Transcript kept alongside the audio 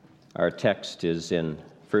Our text is in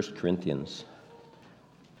 1 Corinthians.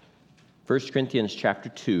 1 Corinthians chapter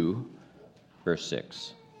 2, verse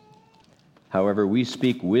 6. However, we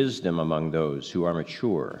speak wisdom among those who are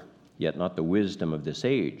mature, yet not the wisdom of this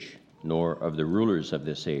age, nor of the rulers of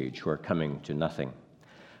this age who are coming to nothing.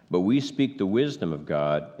 But we speak the wisdom of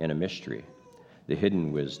God in a mystery, the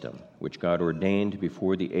hidden wisdom, which God ordained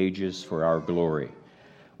before the ages for our glory,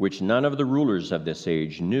 which none of the rulers of this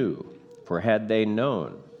age knew, for had they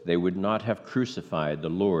known, they would not have crucified the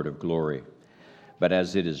Lord of glory. But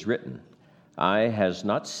as it is written, eye has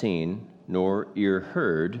not seen, nor ear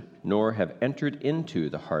heard, nor have entered into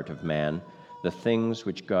the heart of man the things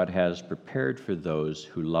which God has prepared for those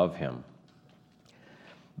who love him.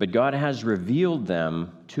 But God has revealed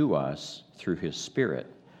them to us through his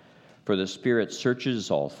Spirit. For the Spirit searches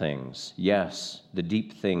all things, yes, the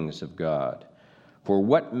deep things of God. For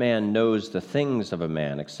what man knows the things of a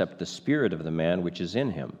man except the spirit of the man which is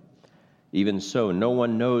in him? Even so, no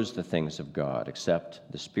one knows the things of God except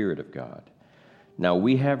the Spirit of God. Now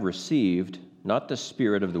we have received not the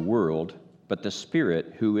spirit of the world, but the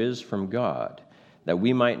Spirit who is from God, that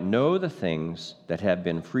we might know the things that have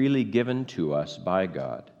been freely given to us by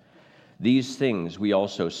God. These things we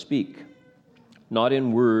also speak, not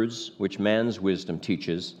in words which man's wisdom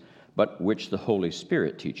teaches, but which the Holy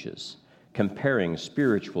Spirit teaches, comparing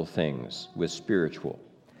spiritual things with spiritual.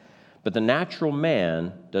 But the natural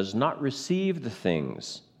man does not receive the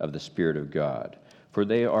things of the Spirit of God, for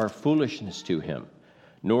they are foolishness to him,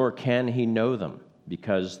 nor can he know them,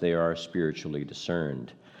 because they are spiritually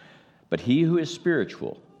discerned. But he who is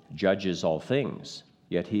spiritual judges all things,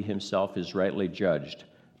 yet he himself is rightly judged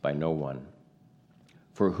by no one.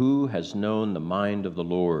 For who has known the mind of the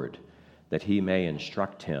Lord, that he may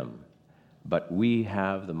instruct him? But we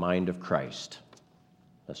have the mind of Christ.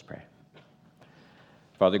 Let's pray.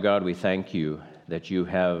 Father God, we thank you that you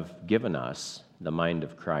have given us the mind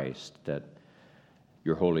of Christ, that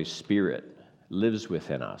your Holy Spirit lives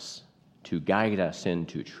within us to guide us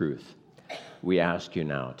into truth. We ask you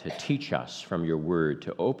now to teach us from your word,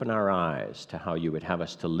 to open our eyes to how you would have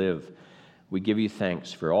us to live. We give you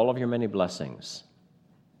thanks for all of your many blessings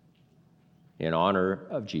in honor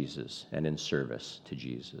of Jesus and in service to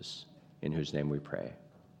Jesus, in whose name we pray.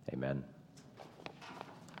 Amen.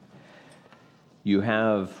 You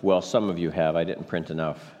have, well, some of you have, I didn't print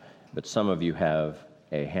enough, but some of you have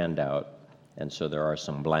a handout, and so there are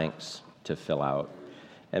some blanks to fill out.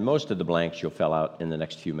 And most of the blanks you'll fill out in the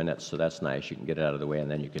next few minutes, so that's nice. You can get it out of the way,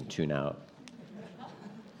 and then you can tune out.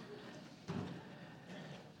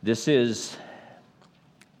 This is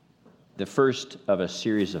the first of a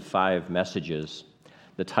series of 5 messages.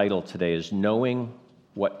 The title today is Knowing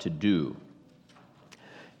What to Do.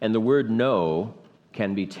 And the word know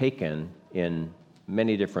can be taken in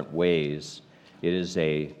many different ways. It is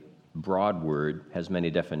a broad word, has many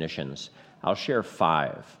definitions. I'll share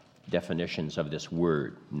 5 definitions of this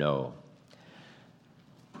word, know.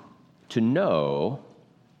 To know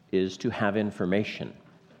is to have information.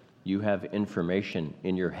 You have information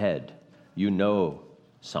in your head. You know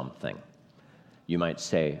something. You might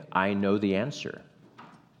say, I know the answer.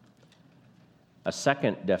 A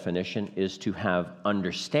second definition is to have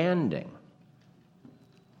understanding.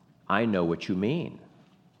 I know what you mean.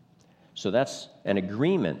 So that's an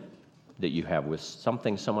agreement that you have with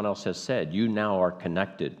something someone else has said. You now are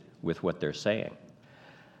connected with what they're saying.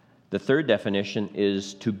 The third definition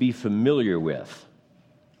is to be familiar with.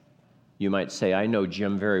 You might say, I know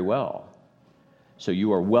Jim very well. So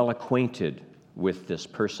you are well acquainted with this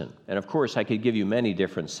person. And of course, I could give you many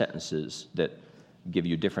different sentences that give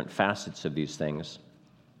you different facets of these things.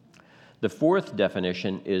 The fourth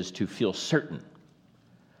definition is to feel certain.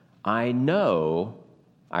 I know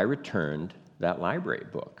I returned that library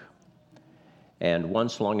book. And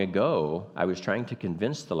once long ago, I was trying to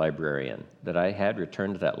convince the librarian that I had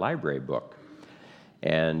returned that library book.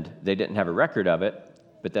 And they didn't have a record of it,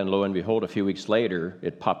 but then lo and behold, a few weeks later,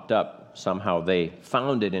 it popped up. Somehow they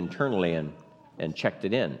found it internally and checked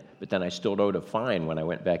it in. But then I still owed a fine when I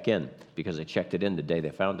went back in because I checked it in the day they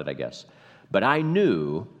found it, I guess. But I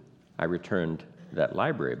knew I returned that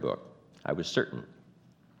library book. I was certain.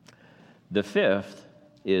 The fifth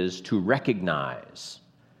is to recognize.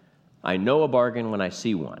 I know a bargain when I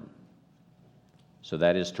see one. So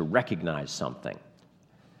that is to recognize something.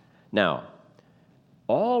 Now,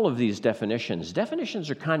 all of these definitions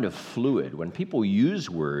are kind of fluid. When people use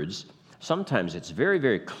words, sometimes it's very,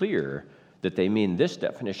 very clear that they mean this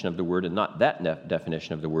definition of the word and not that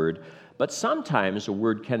definition of the word. But sometimes a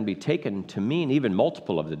word can be taken to mean even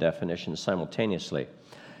multiple of the definitions simultaneously.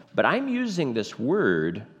 But I'm using this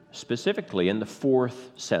word specifically in the fourth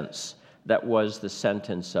sense, that was the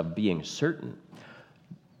sentence of being certain.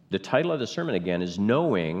 The title of the sermon again is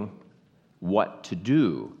Knowing What to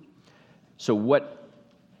Do. So what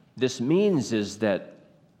this means is that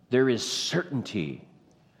there is certainty.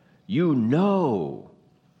 You know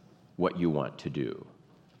what you want to do.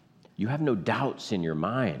 You have no doubts in your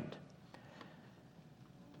mind.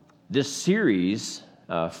 This series,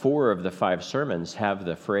 4 of the 5 sermons, have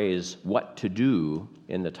the phrase what to do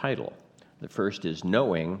in the title. The first is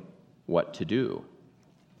knowing what to do.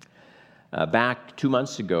 Back 2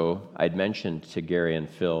 months ago, I'd mentioned to Gary and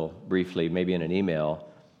Phil briefly, maybe in an email,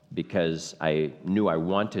 because I knew I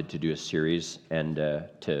wanted to do a series and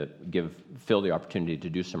to give Phil the opportunity to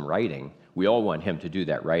do some writing. We all want him to do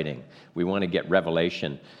that writing. We want to get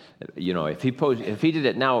revelation. You know, if he did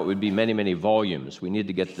it now, it would be many, many volumes. We need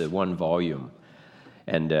to get the 1 volume.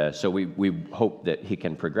 And so we hope that he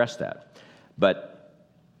can progress that. But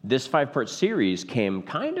this 5-part series came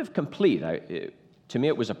kind of complete. To me,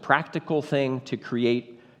 it was a practical thing to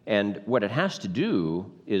create, and what it has to do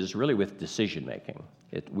is really with decision-making.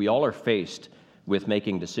 We all are faced with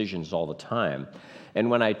making decisions all the time. And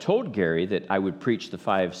when I told Gary that I would preach the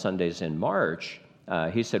 5 Sundays in March,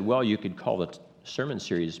 he said, well, you could call the sermon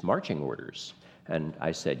series Marching Orders. And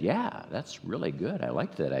I said, yeah, that's really good. I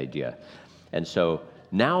liked that idea. And so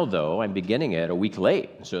now, though, I'm beginning it a week late,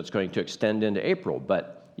 so it's going to extend into April.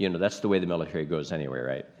 But, you know, that's the way the military goes anyway,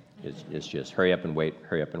 right? It's just hurry up and wait,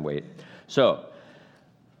 hurry up and wait. So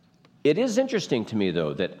it is interesting to me,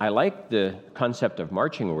 though, that I like the concept of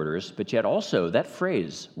marching orders, but yet also that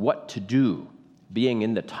phrase, what to do, being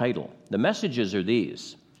in the title. The messages are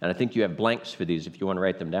these, and I think you have blanks for these if you want to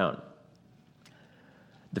write them down.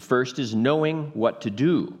 The first is knowing what to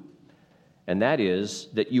do, and that is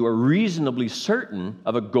that you are reasonably certain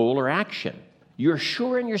of a goal or action. You're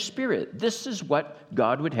sure in your spirit, this is what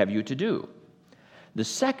God would have you to do. The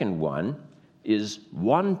second one is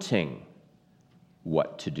wanting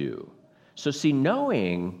what to do. So see,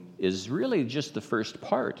 knowing is really just the first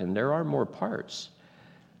part, and there are more parts.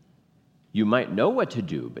 You might know what to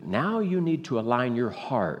do, but now you need to align your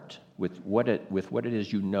heart with what it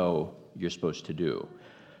is you know you're supposed to do.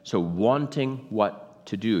 So wanting what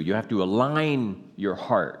to do. You have to align your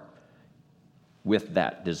heart with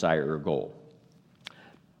that desire or goal.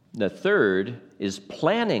 The third is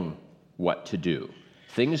planning what to do.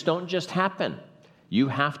 Things don't just happen. You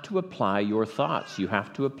have to apply your thoughts. You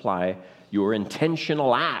have to apply your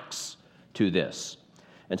intentional acts to this.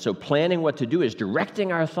 And so planning what to do is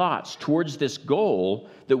directing our thoughts towards this goal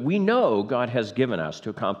that we know God has given us to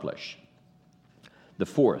accomplish. The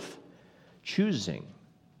fourth, choosing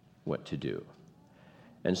what to do.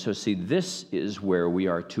 And so see, this is where we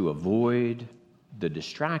are to avoid the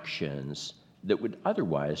distractions that would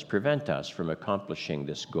otherwise prevent us from accomplishing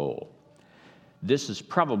this goal. This is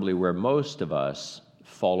probably where most of us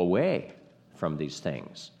fall away from these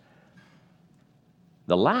things.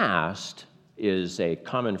 The last is a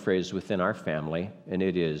common phrase within our family, and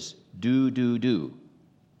it is do, do, do.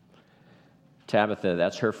 Tabitha,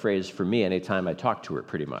 that's her phrase for me anytime I talk to her,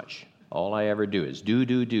 pretty much. All I ever do is do,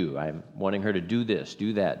 do, do. I'm wanting her to do this,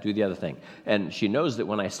 do that, do the other thing. And she knows that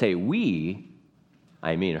when I say we,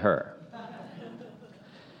 I mean her.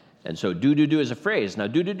 And so do, do, do is a phrase. Now,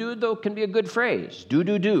 do, do, do, though, can be a good phrase. Do,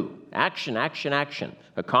 do, do. Action, action, action.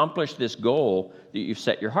 Accomplish this goal that you've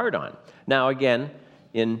set your heart on. Now, again,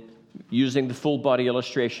 in using the full body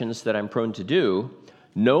illustrations that I'm prone to do,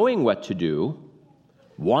 knowing what to do,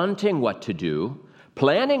 wanting what to do,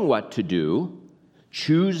 planning what to do,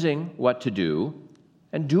 choosing what to do,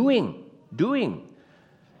 and doing.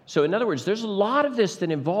 So, in other words, there's a lot of this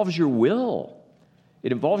that involves your will.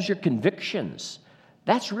 It involves your convictions.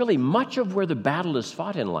 That's really much of where the battle is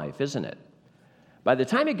fought in life, isn't it? By the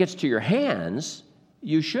time it gets to your hands,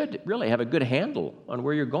 you should really have a good handle on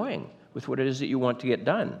where you're going with what it is that you want to get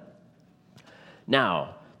done.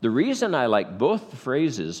 Now, the reason I like both the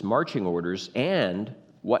phrases, marching orders and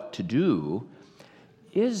what to do,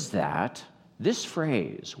 is that this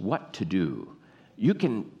phrase, what to do, you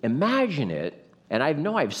can imagine it, and I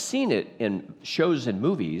know I've seen it in shows and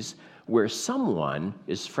movies where someone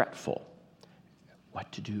is fretful. What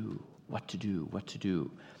to do, what to do, what to do.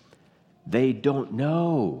 They don't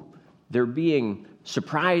know. They're being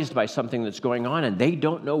surprised by something that's going on, and they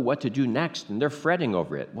don't know what to do next, and they're fretting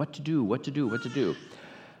over it. What to do, what to do, what to do.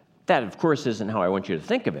 That, of course, isn't how I want you to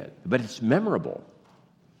think of it, but it's memorable.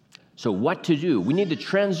 So what to do? We need to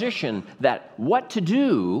transition that what to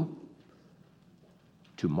do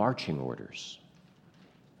to marching orders.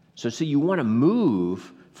 So see, you want to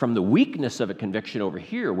move from the weakness of a conviction over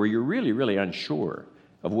here where you're really, really unsure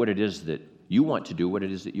of what it is that you want to do, what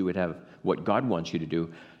it is that you would have, what God wants you to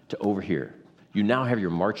do, to over here. You now have your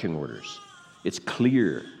marching orders. It's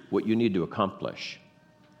clear what you need to accomplish.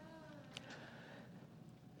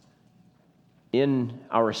 In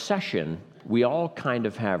our session, we all kind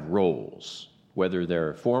of have roles, whether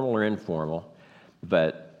they're formal or informal,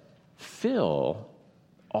 but Phil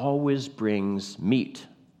always brings meat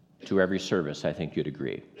to every service, I think you'd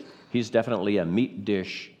agree. He's definitely a meat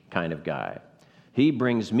dish kind of guy. He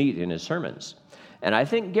brings meat in his sermons. And I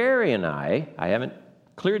think Gary and I haven't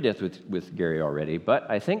cleared this with Gary already, but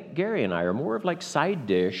I think Gary and I are more of like side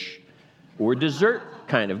dish or dessert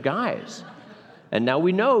kind of guys. And now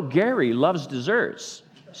we know Gary loves desserts,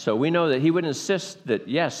 so we know that he would insist that,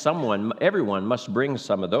 yes, everyone must bring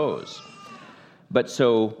some of those. But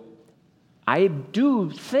so I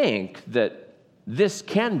do think that this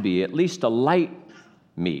can be at least a light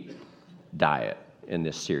meat diet in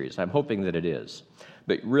this series. I'm hoping that it is.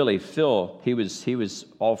 But really, Phil, he was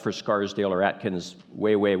all for Scarsdale or Atkins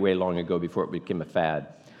way, way, way long ago before it became a fad.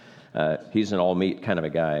 He's an all-meat kind of a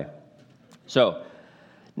guy. So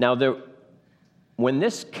now when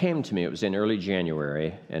this came to me, it was in early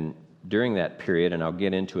January, and during that period, and I'll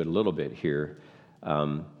get into it a little bit here,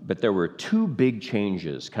 but there were two big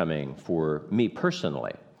changes coming for me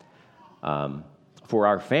personally, for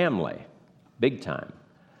our family, big time.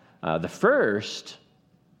 The first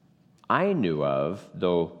I knew of,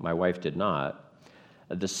 though my wife did not.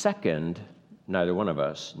 The second, neither one of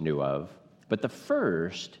us knew of. But the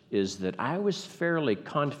first is that I was fairly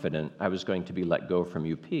confident I was going to be let go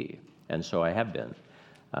from UP, and so I have been.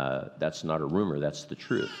 That's not a rumor, that's the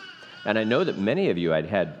truth. And I know that many of you I'd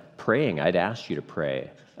asked you to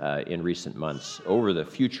pray in recent months over the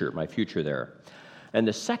future, my future there. And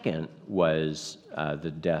the second was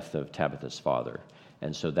the death of Tabitha's father.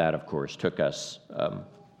 And so that, of course, took us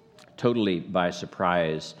totally by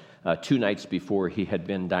surprise. 2 nights before, he had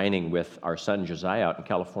been dining with our son Josiah out in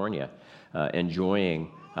California,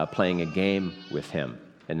 enjoying playing a game with him.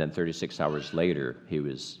 And then 36 hours later, he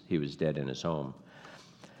was dead in his home.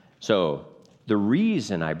 So the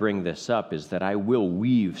reason I bring this up is that I will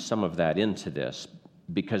weave some of that into this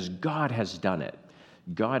because God has done it.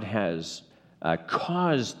 God has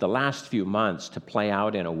caused the last few months to play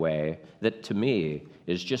out in a way that, to me,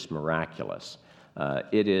 is just miraculous.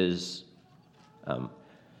 It is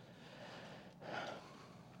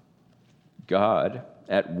God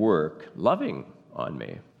at work loving on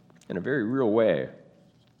me in a very real way.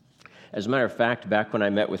 As a matter of fact, back when I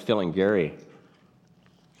met with Phil and Gary,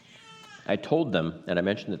 I told them, and I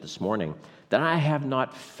mentioned it this morning, that I have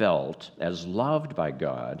not felt as loved by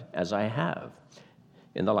God as I have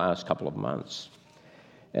in the last couple of months.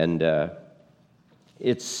 And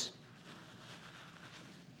it's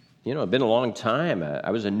been a long time.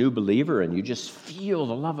 I was a new believer, and you just feel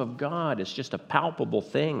the love of God. It's just a palpable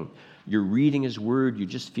thing. You're reading His Word. You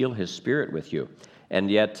just feel His Spirit with you.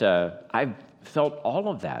 And yet, I've felt all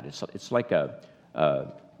of that. It's like a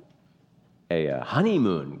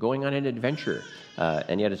honeymoon, going on an adventure.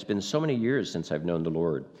 And yet, it's been so many years since I've known the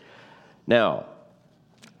Lord. Now,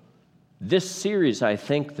 this series, I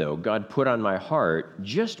think, though, God put on my heart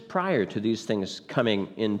just prior to these things coming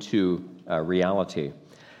into reality.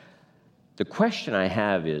 The question I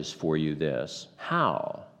have is for you this: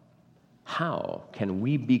 how can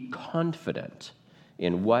we be confident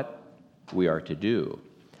in what we are to do?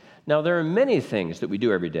 Now, there are many things that we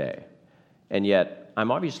do every day, and yet I'm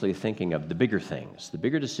obviously thinking of the bigger things, the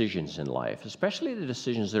bigger decisions in life, especially the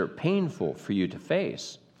decisions that are painful for you to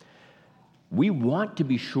face. We want to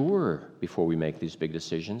be sure before we make these big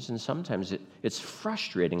decisions, and sometimes it's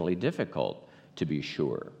frustratingly difficult to be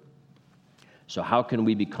sure. So how can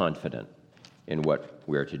we be confident in what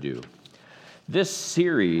we're to do? This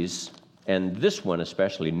series, and this one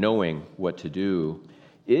especially, knowing what to do,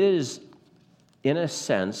 is, in a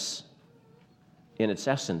sense, in its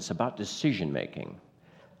essence, about decision-making.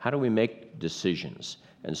 How do we make decisions?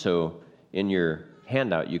 And so in your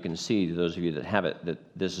handout, you can see, those of you that have it, that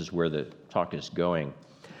this is where the talk is going.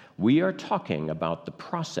 We are talking about the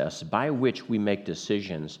process by which we make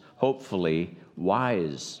decisions, hopefully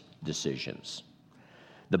wise decisions.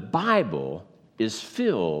 The Bible is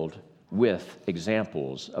filled with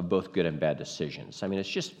examples of both good and bad decisions. I mean, it's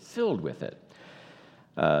just filled with it.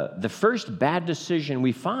 The first bad decision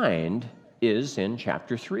we find is in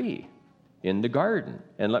chapter 3, in the garden.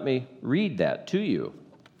 And let me read that to you.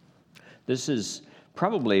 This is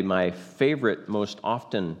probably my favorite, most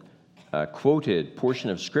often quoted portion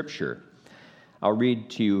of Scripture. I'll read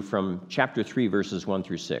to you from chapter 3, verses 1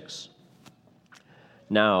 through 6.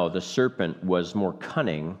 Now the serpent was more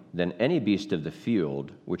cunning than any beast of the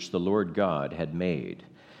field which the Lord God had made.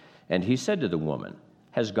 And he said to the woman,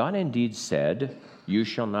 Has God indeed said, 'You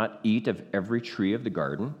shall not eat of every tree of the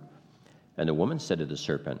garden'?" And the woman said to the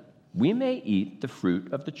serpent, "We may eat the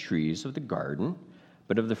fruit of the trees of the garden,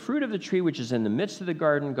 but of the fruit of the tree which is in the midst of the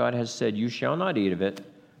garden, God has said, 'You shall not eat of it,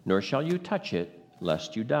 nor shall you touch it,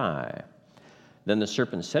 lest you die.' Then the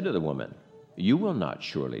serpent said to the woman, 'You will not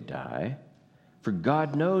surely die, for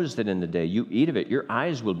God knows that in the day you eat of it, your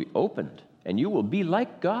eyes will be opened, and you will be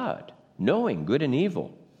like God, knowing good and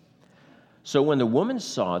evil.' So when the woman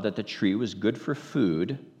saw that the tree was good for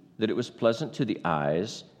food, that it was pleasant to the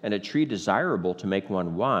eyes, and a tree desirable to make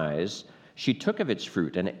one wise, she took of its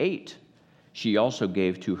fruit and ate. She also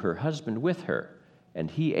gave to her husband with her, and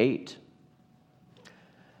he ate."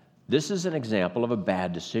 This is an example of a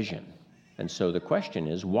bad decision. And so the question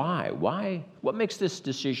is, why? Why? What makes this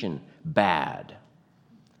decision bad?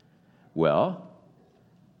 Well,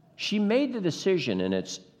 she made the decision, and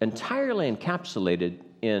it's entirely encapsulated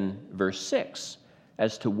in verse 6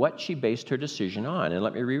 as to what she based her decision on. And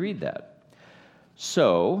let me reread that.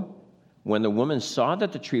 "So, when the woman saw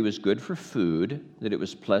that the tree was good for food, that it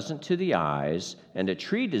was pleasant to the eyes, and a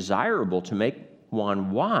tree desirable to make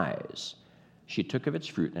one wise, she took of its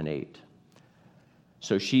fruit and ate."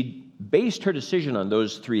 So she based her decision on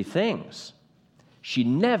those three things. She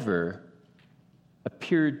never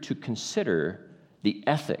appeared to consider the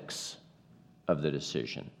ethics of the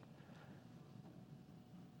decision.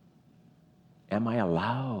 Am I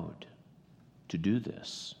allowed to do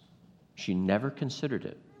this? She never considered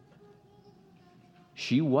it.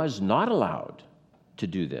 She was not allowed to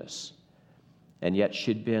do this, and yet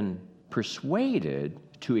she'd been persuaded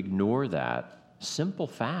to ignore that simple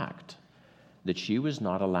fact that she was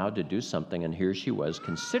not allowed to do something, and here she was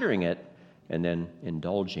considering it and then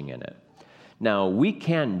indulging in it. Now, we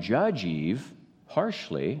can judge Eve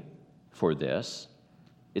harshly for this.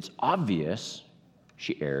 It's obvious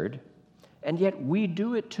she erred, and yet we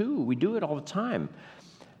do it too. We do it all the time.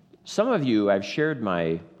 Some of you I've shared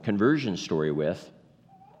my conversion story with,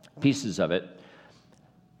 pieces of it.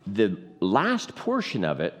 The last portion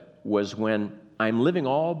of it was when I'm living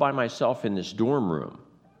all by myself in this dorm room.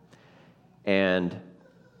 And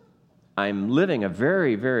I'm living a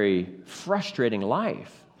very, very frustrating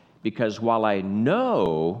life because while I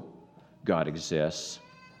know God exists,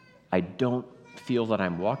 I don't feel that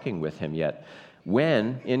I'm walking with him yet.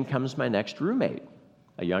 When in comes my next roommate,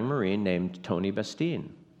 a young Marine named Tony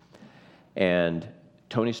Bastine. And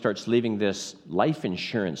Tony starts leaving this life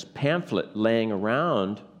insurance pamphlet laying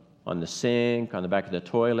around on the sink, on the back of the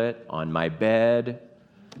toilet, on my bed.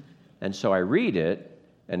 And so I read it,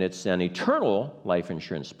 and it's an eternal life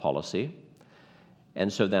insurance policy.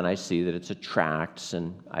 And so then I see that it's a tracts,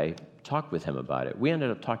 and I talk with him about it. We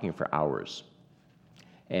ended up talking for hours.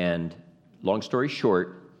 And long story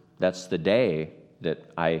short, that's the day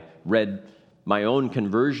that I read my own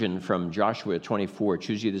conversion from Joshua 24,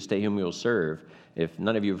 "Choose you this day whom you will serve." If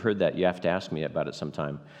none of you have heard that, you have to ask me about it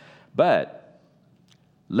sometime. But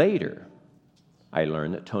later, I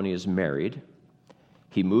learned that Tony is married.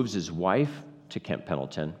 He moves his wife to Camp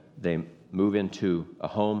Pendleton. They move into a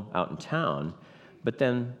home out in town, but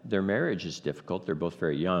then their marriage is difficult. They're both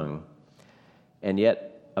very young. And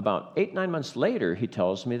yet, about 8-9 months later, he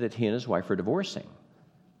tells me that he and his wife are divorcing.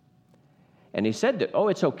 And he said that, "Oh,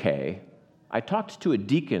 it's okay. I talked to a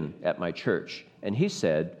deacon at my church, and he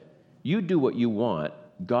said, 'You do what you want.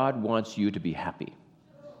 God wants you to be happy.'"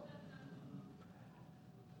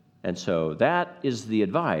 And so that is the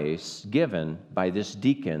advice given by this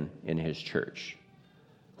deacon in his church.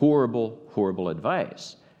 Horrible, horrible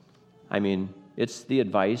advice. I mean, it's the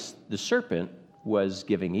advice the serpent was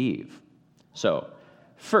giving Eve. So,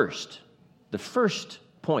 the first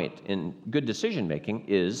point in good decision-making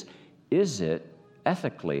is it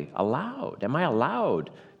ethically allowed? Am I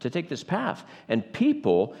allowed to take this path? And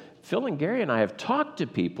people, Phil and Gary and I have talked to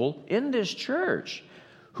people in this church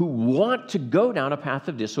who want to go down a path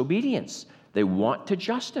of disobedience. They want to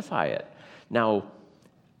justify it. Now,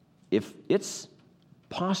 if it's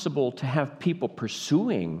possible to have people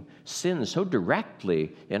pursuing sin so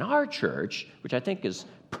directly in our church, which I think is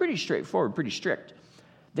pretty straightforward, pretty strict,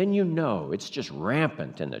 then you know it's just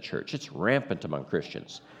rampant in the church. It's rampant among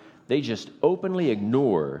Christians. They just openly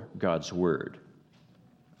ignore God's word.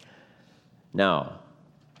 Now,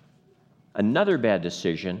 another bad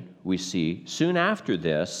decision we see soon after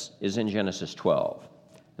this is in Genesis 12.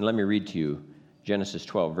 And let me read to you Genesis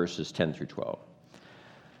 12, verses 10 through 12.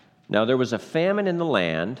 "Now there was a famine in the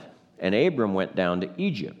land, and Abram went down to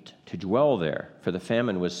Egypt to dwell there, for the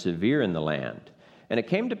famine was severe in the land. And it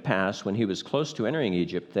came to pass, when he was close to entering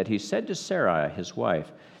Egypt, that he said to Sarai, his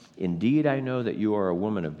wife, 'Indeed, I know that you are a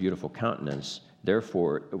woman of beautiful countenance.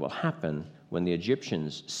 Therefore, it will happen, when the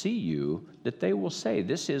Egyptians see you, that they will say,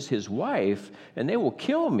 'This is his wife,' and they will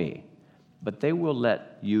kill me, but they will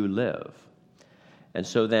let you live." And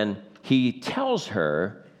so then he tells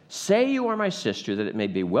her, "Say you are my sister, that it may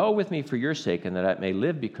be well with me for your sake, and that I may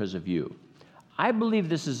live because of you." I believe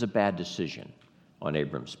this is a bad decision on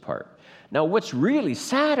Abram's part. Now, what's really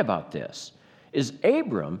sad about this is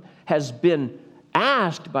Abram has been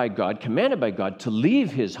asked by God, commanded by God, to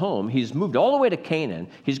leave his home. He's moved all the way to Canaan.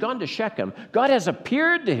 He's gone to Shechem. God has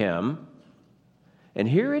appeared to him. And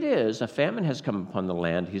here it is, a famine has come upon the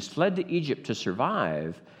land. He's fled to Egypt to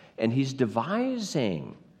survive, and he's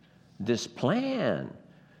devising this plan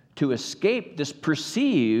to escape this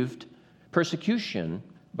perceived persecution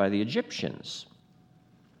by the Egyptians.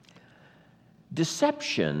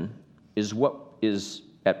 Deception is what is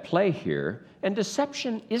at play here, and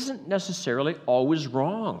deception isn't necessarily always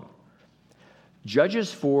wrong.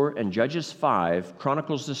 Judges 4 and Judges 5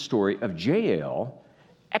 chronicles the story of Jael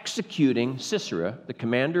executing Sisera, the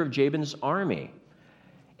commander of Jabin's army.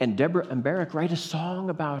 And Deborah and Barak write a song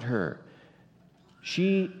about her.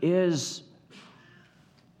 She is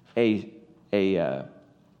a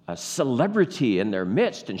celebrity in their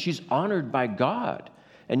midst, and she's honored by God.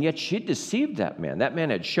 And yet she deceived that man. That man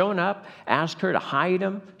had shown up, asked her to hide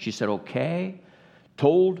him. She said, okay.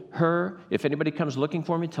 Told her, if anybody comes looking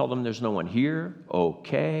for me, tell them there's no one here.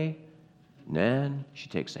 Okay. And then she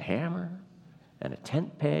takes a hammer and a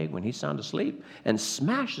tent peg when he's sound asleep and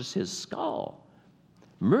smashes his skull.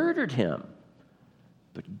 Murdered him.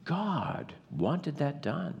 But God wanted that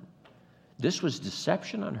done. This was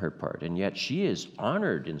deception on her part, and yet she is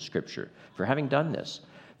honored in Scripture for having done this,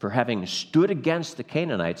 for having stood against the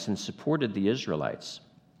Canaanites and supported the Israelites.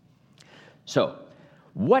 So,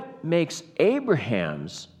 what makes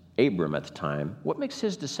Abram at the time, what makes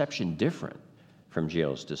his deception different from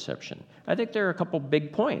Jael's deception? I think there are a couple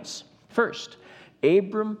big points. First,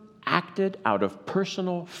 Abram acted out of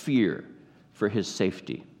personal fear for his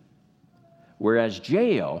safety, whereas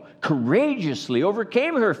Jael courageously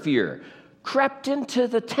overcame her fear, crept into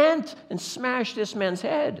the tent and smashed this man's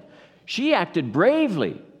head. She acted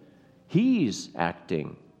bravely. He's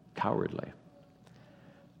acting cowardly.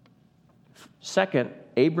 Second,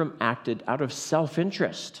 Abram acted out of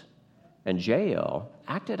self-interest, and Jael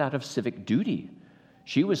acted out of civic duty.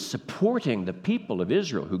 She was supporting the people of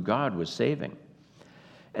Israel who God was saving.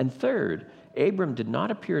 And third, Abram did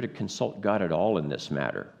not appear to consult God at all in this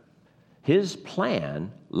matter. His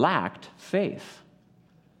plan lacked faith.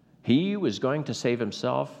 He was going to save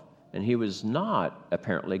himself, and he was not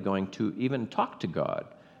apparently going to even talk to God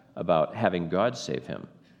about having God save him.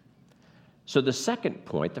 So the second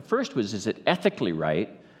point, the first was, is it ethically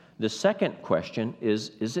right? The second question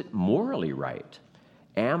is it morally right?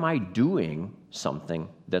 Am I doing something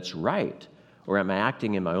that's right, or am I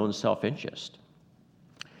acting in my own self-interest?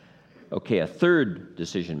 Okay, a third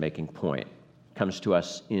decision-making point comes to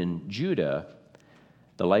us in Judah,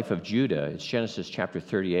 the life of Judah. It's Genesis chapter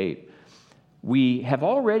 38. We have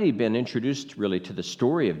already been introduced really to the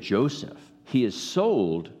story of Joseph. He is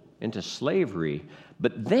sold into slavery,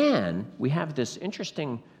 but then we have this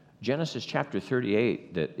interesting Genesis chapter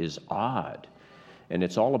 38 that is odd, and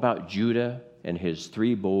it's all about Judah and his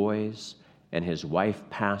 3 boys and his wife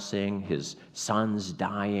passing, his sons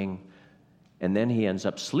dying, and then he ends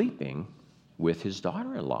up sleeping with his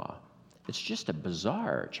daughter-in-law. It's just a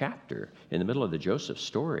bizarre chapter in the middle of the Joseph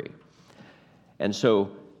story. And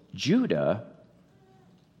so Judah,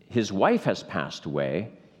 his wife has passed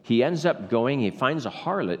away. He ends up going, he finds a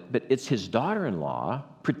harlot, but it's his daughter-in-law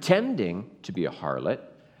pretending to be a harlot.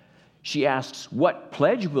 She asks, "What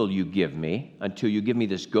pledge will you give me until you give me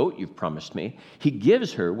this goat you've promised me?" He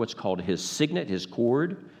gives her what's called his signet, his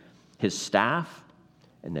cord, his staff,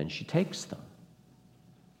 and then she takes them.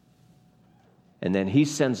 And then he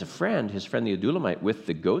sends a friend, his friend the Adullamite, with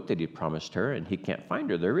the goat that he promised her, and he can't find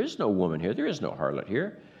her. There is no woman here. There is no harlot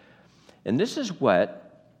here. And this is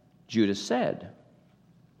what Judah said.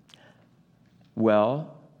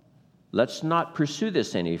 Well, let's not pursue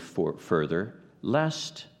this any further,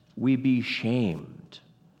 lest we be shamed.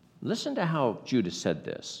 Listen to how Judah said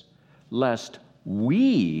this. Lest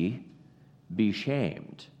we be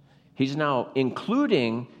shamed. He's now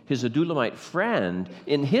including his Adullamite friend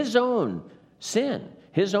in his own sin,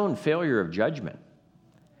 his own failure of judgment.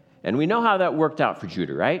 And we know how that worked out for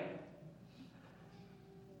Judah, right?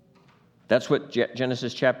 That's what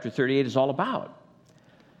Genesis chapter 38 is all about.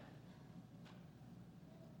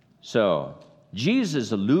 So,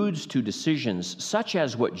 Jesus alludes to decisions such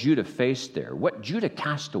as what Judah faced there, what Judah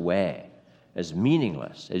cast away as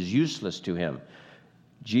meaningless, as useless to him.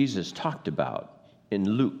 Jesus talked about in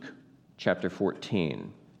Luke chapter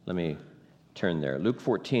 14. Let me turn there. Luke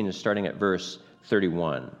 14 is starting at verse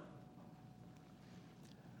 31.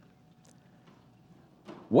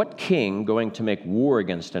 What king going to make war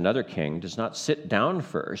against another king does not sit down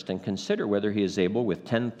first and consider whether he is able with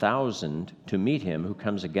 10,000 to meet him who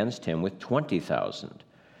comes against him with 20,000?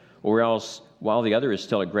 Or else, while the other is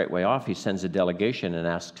still a great way off, he sends a delegation and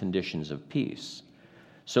asks conditions of peace.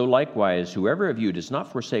 So likewise, whoever of you does not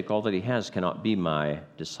forsake all that he has cannot be my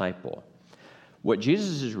disciple. What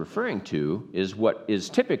Jesus is referring to is what is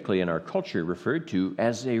typically in our culture referred to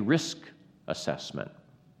as a risk assessment.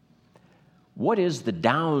 What is the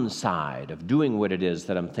downside of doing what it is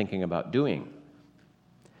that I'm thinking about doing?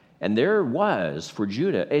 And there was, for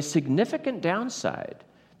Judah, a significant downside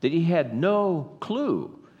that he had no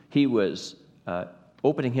clue he was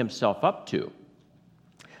opening himself up to.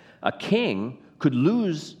 A king could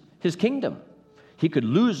lose his kingdom. He could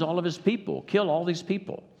lose all of his people, kill all these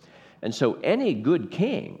people. And so any good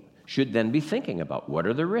king should then be thinking about what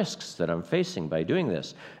are the risks that I'm facing by doing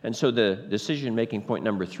this. And so the decision-making point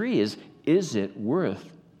number 3 is it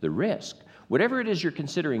worth the risk? Whatever it is you're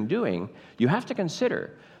considering doing, you have to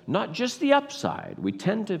consider not just the upside. We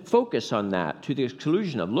tend to focus on that to the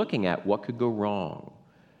exclusion of looking at what could go wrong.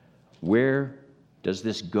 Where does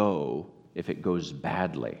this go if it goes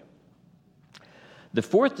badly? The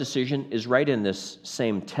fourth decision is right in this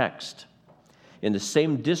same text. In the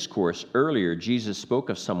same discourse earlier, Jesus spoke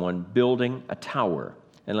of someone building a tower.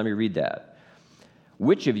 And let me read that.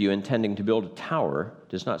 Which of you intending to build a tower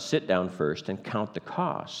does not sit down first and count the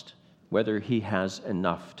cost, whether he has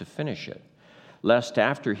enough to finish it? Lest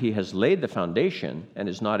after he has laid the foundation and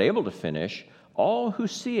is not able to finish, all who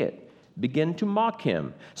see it begin to mock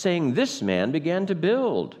him, saying, "This man began to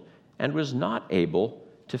build and was not able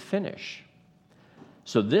to finish."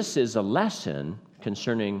 So this is a lesson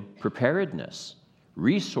concerning preparedness,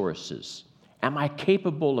 resources. Am I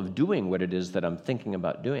capable of doing what it is that I'm thinking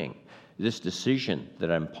about doing? This decision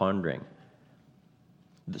that I'm pondering.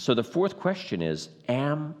 So the fourth question is,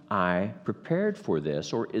 am I prepared for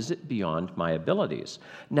this, or is it beyond my abilities?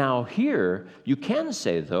 Now here, you can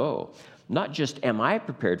say, though, not just am I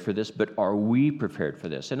prepared for this, but are we prepared for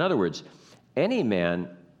this? In other words, any man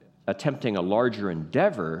attempting a larger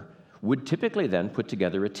endeavor would typically then put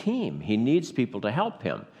together a team. He needs people to help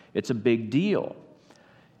him. It's a big deal.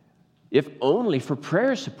 If only for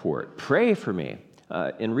prayer support, pray for me.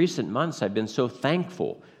 In recent months, I've been so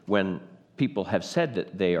thankful when people have said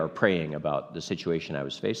that they are praying about the situation I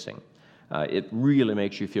was facing. It really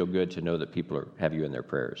makes you feel good to know that people have you in their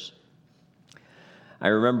prayers. I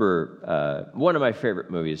remember one of my favorite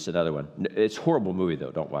movies, another one. It's a horrible movie, though.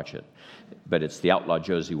 Don't watch it. But it's The Outlaw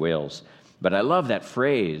Josie Wales. But I love that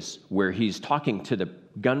phrase where he's talking to the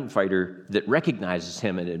gunfighter that recognizes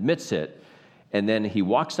him and admits it, and then he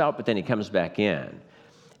walks out, but then he comes back in.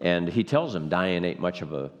 And he tells him, dying ain't much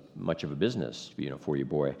of a business, for you,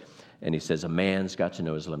 boy. And he says, a man's got to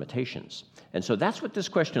know his limitations. And so that's what this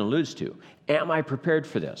question alludes to. Am I prepared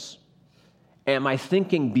for this? Am I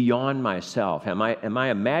thinking beyond myself? Am I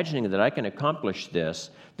imagining that I can accomplish this,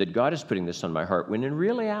 that God is putting this on my heart, when in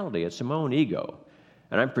reality it's my own ego,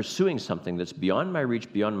 and I'm pursuing something that's beyond my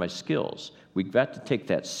reach, beyond my skills? We've got to take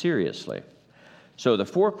that seriously. So the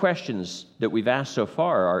 4 questions that we've asked so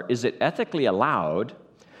far are, is it ethically allowed?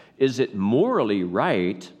 Is it morally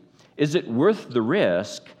right? Is it worth the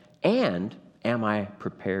risk? And am I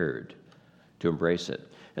prepared to embrace it?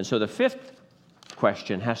 And so the 5th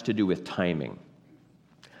question has to do with timing.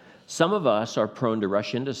 Some of us are prone to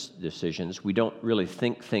rush into decisions. We don't really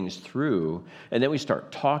think things through, and then we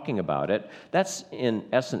start talking about it. That's, in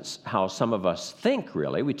essence, how some of us think,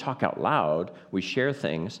 really. We talk out loud. We share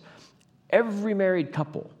things. Every married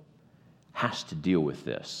couple has to deal with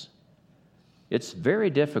this. It's very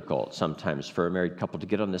difficult sometimes for a married couple to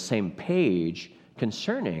get on the same page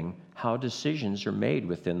concerning how decisions are made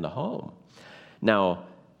within the home. Now,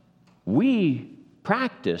 we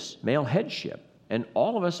practice male headship, and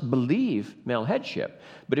all of us believe male headship.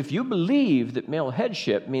 But if you believe that male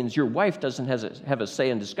headship means your wife doesn't have a say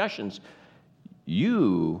in discussions,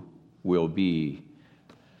 you will be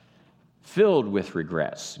filled with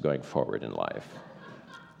regrets going forward in life.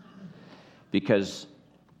 Because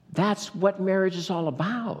that's what marriage is all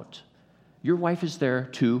about. Your wife is there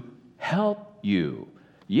to help you.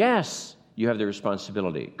 Yes, you have the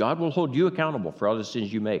responsibility. God will hold you accountable for all the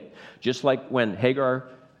decisions you make. Just like when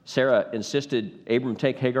Sarah insisted Abram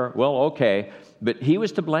take Hagar, well, okay, but he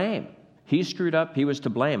was to blame. He screwed up, he was to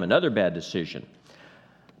blame. Another bad decision.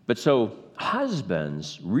 But so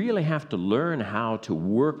husbands really have to learn how to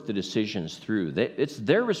work the decisions through. It's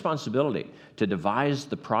their responsibility to devise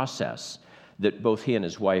the process that both he and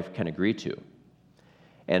his wife can agree to.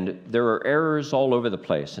 And there are errors all over the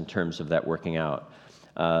place in terms of that working out.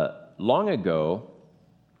 Long ago,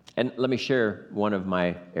 and let me share one of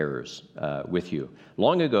my errors with you.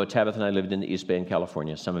 Long ago, Tabitha and I lived in the East Bay in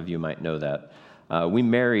California. Some of you might know that. We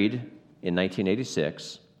married in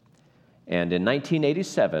 1986, and in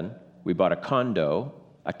 1987, we bought a condo,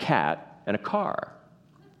 a cat, and a car.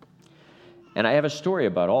 And I have a story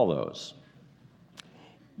about all those.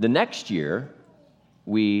 The next year,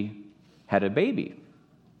 we had a baby,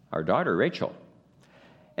 our daughter, Rachel.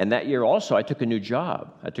 And that year also, I took a new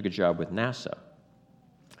job. I took a job with NASA.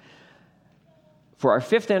 For our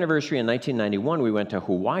 5th anniversary in 1991, we went to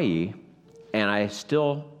Hawaii, and I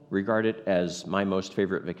still regard it as my most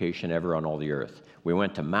favorite vacation ever on all the earth. We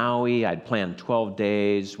went to Maui. I'd planned 12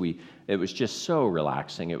 days. It was just so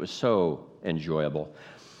relaxing. It was so enjoyable.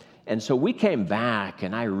 And so we came back,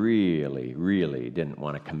 and I really, really didn't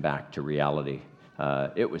want to come back to reality.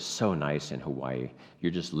 It was so nice in Hawaii.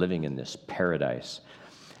 You're just living in this paradise.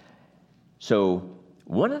 So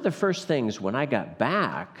one of the first things when I got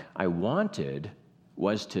back I wanted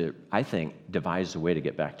was to, I think, devise a way to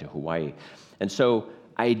get back to Hawaii. And so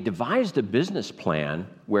I devised a business plan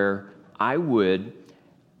where I would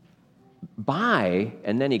buy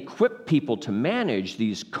and then equip people to manage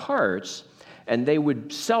these carts, and they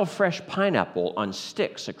would sell fresh pineapple on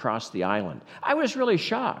sticks across the island. I was really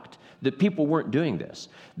shocked that people weren't doing this.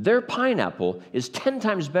 Their pineapple is 10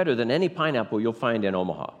 times better than any pineapple you'll find in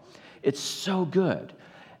Omaha. It's so good.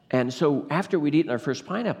 And so after we'd eaten our first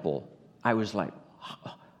pineapple, I was like,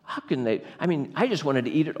 how can they? I mean, I just wanted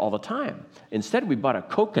to eat it all the time. Instead, we bought a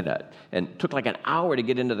coconut and it took like an hour to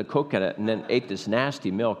get into the coconut and then ate this nasty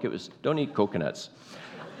milk. Don't eat coconuts.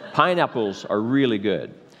 Pineapples are really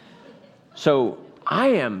good. So I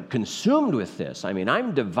am consumed with this. I mean,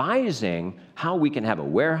 I'm devising how we can have a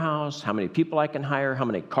warehouse, how many people I can hire, how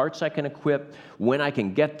many carts I can equip, when I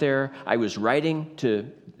can get there. I was writing to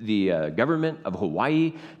the government of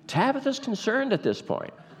Hawaii. Tabitha's concerned at this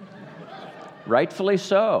point. Rightfully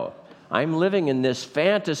so. I'm living in this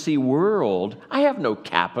fantasy world. I have no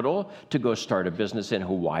capital to go start a business in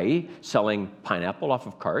Hawaii selling pineapple off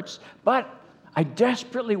of carts, but I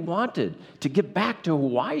desperately wanted to get back to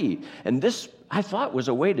Hawaii, and this, I thought, was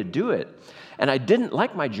a way to do it. And I didn't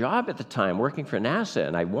like my job at the time, working for NASA,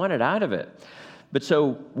 and I wanted out of it. But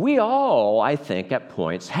so we all, I think, at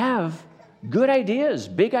points have good ideas,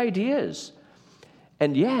 big ideas,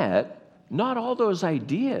 and yet not all those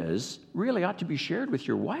ideas really ought to be shared with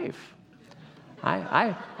your wife.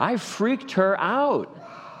 I freaked her out.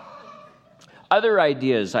 Other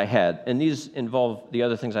ideas I had, and these involve the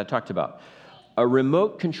other things I talked about. A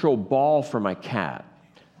remote control ball for my cat.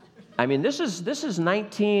 I mean, this is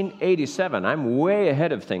 1987. I'm way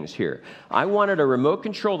ahead of things here. I wanted a remote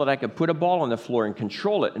control that I could put a ball on the floor and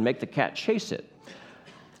control it and make the cat chase it.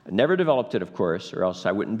 I never developed it, of course, or else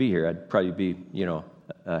I wouldn't be here. I'd probably be,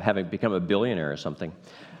 having become a billionaire or something.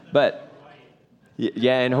 But,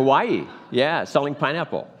 yeah, in Hawaii. Yeah, selling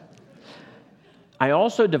pineapple. I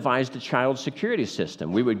also devised a child security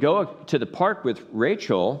system. We would go to the park with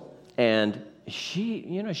Rachel, and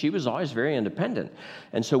she was always very independent.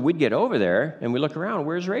 And so we'd get over there, and we look around,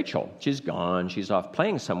 where's Rachel? She's gone. She's off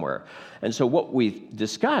playing somewhere. And so what we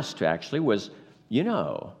discussed, actually, was,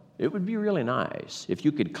 it would be really nice if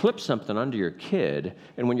you could clip something under your kid,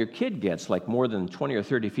 and when your kid gets like more than 20 or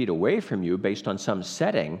 30 feet away from you based on some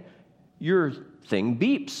setting, your thing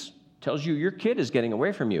beeps, tells you your kid is getting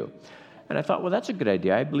away from you. And I thought, well, that's a good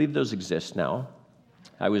idea. I believe those exist now.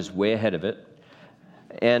 I was way ahead of it.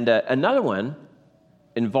 And another one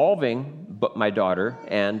involving my daughter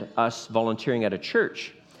and us volunteering at a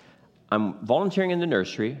church. I'm volunteering in the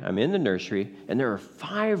nursery. I'm in the nursery, and there are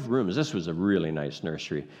 5 rooms. This was a really nice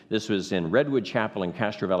nursery. This was in Redwood Chapel in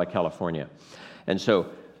Castro Valley, California. And so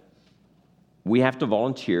we have to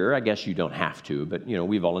volunteer. I guess you don't have to, but,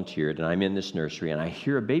 we volunteered, and I'm in this nursery, and I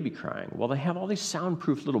hear a baby crying. Well, they have all these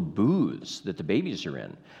soundproof little booths that the babies are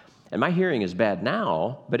in. And my hearing is bad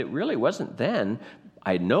now, but it really wasn't then.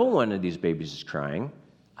 I know one of these babies is crying.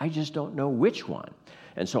 I just don't know which one.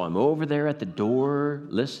 And so I'm over there at the door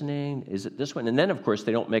listening. Is it this one? And then, of course,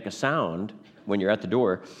 they don't make a sound when you're at the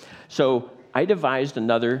door. So I devised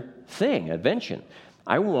another invention.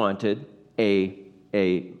 I wanted a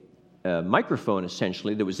microphone,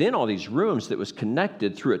 essentially, that was in all these rooms that was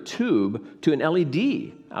connected through a tube to an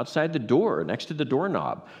LED outside the door, next to the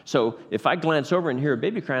doorknob. So if I glance over and hear a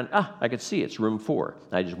baby crying, I could see it's room 4.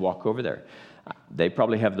 I just walk over there. They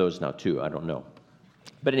probably have those now, too. I don't know.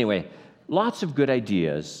 But anyway, lots of good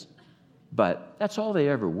ideas, but that's all they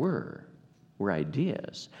ever were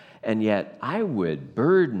ideas. And yet I would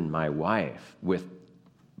burden my wife with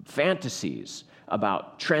fantasies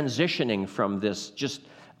about transitioning from this just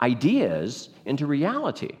ideas into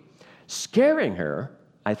reality, scaring her,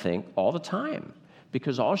 I think, all the time,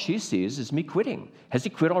 because all she sees is me quitting. Has he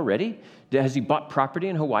quit already? Has he bought property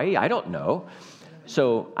in Hawaii? I don't know.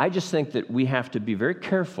 So I just think that we have to be very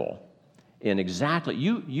careful in exactly,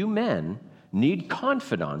 you men need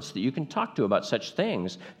confidants that you can talk to about such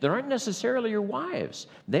things that aren't necessarily your wives.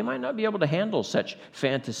 They might not be able to handle such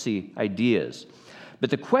fantasy ideas. But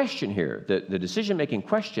the question here, the decision-making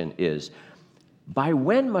question is, by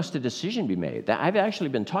when must a decision be made? I've actually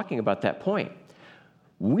been talking about that point.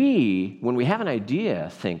 We, when we have an idea,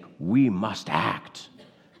 think we must act.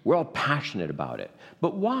 We're all passionate about it.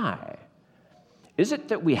 But why? Is it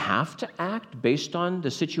that we have to act based on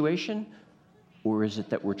the situation? Or is it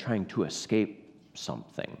that we're trying to escape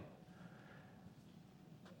something?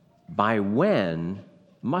 By when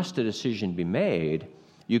must a decision be made?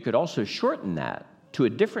 You could also shorten that to a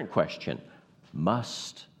different question.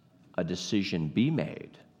 Must a decision be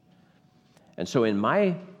made? And so in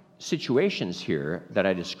my situations here that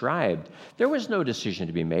I described, there was no decision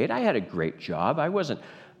to be made. I had a great job.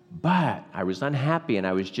 But I was unhappy, and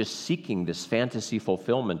I was just seeking this fantasy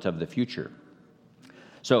fulfillment of the future.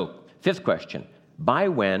 So, fifth question, by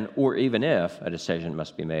when or even if a decision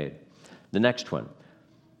must be made? The next one.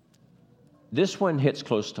 This one hits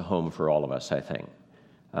close to home for all of us, I think.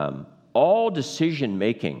 All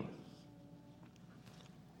decision-making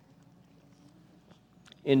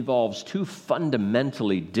involves two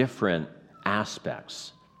fundamentally different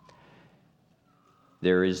aspects.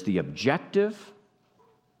 There is the objective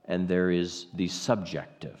and there is the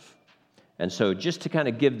subjective. And so just to kind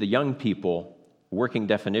of give the young people working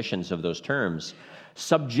definitions of those terms,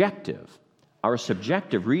 subjective, our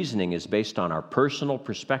subjective reasoning is based on our personal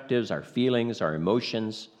perspectives, our feelings, our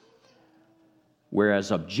emotions,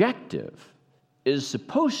 whereas objective is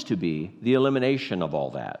supposed to be the elimination of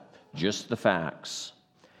all that, just the facts.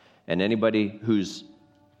 And anybody who's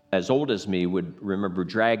as old as me would remember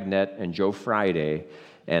Dragnet and Joe Friday,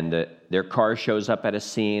 and their car shows up at a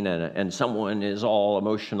scene, and someone is all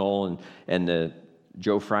emotional, and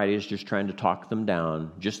Joe Friday is just trying to talk them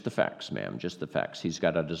down. Just the facts, ma'am, just the facts. He's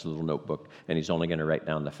got out his little notebook, and he's only going to write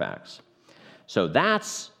down the facts. So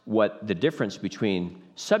that's what the difference between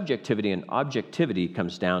subjectivity and objectivity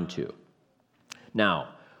comes down to.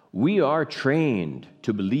 Now, we are trained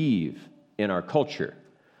to believe in our culture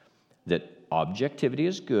that objectivity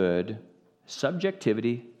is good,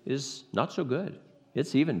 subjectivity is not so good.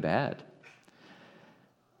 It's even bad.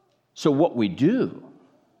 So what we do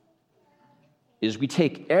is we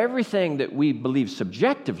take everything that we believe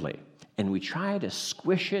subjectively and we try to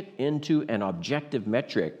squish it into an objective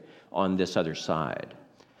metric on this other side.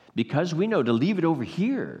 Because we know to leave it over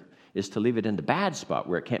here is to leave it in the bad spot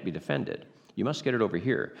where it can't be defended. You must get it over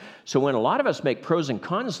here. So when a lot of us make pros and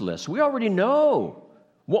cons lists, we already know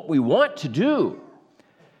what we want to do.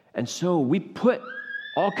 And so we put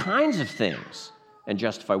all kinds of things and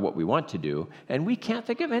justify what we want to do, and we can't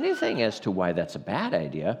think of anything as to why that's a bad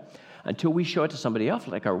idea until we show it to somebody else,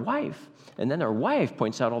 like our wife. And then our wife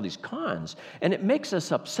points out all these cons, and it makes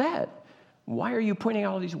us upset. Why are you pointing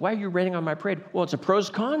out all these? Why are you raining on my parade? Well, it's a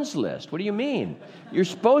pros-cons list. What do you mean? You're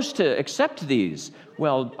supposed to accept these.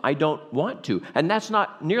 Well, I don't want to. And that's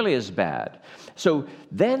not nearly as bad. So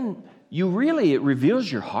then it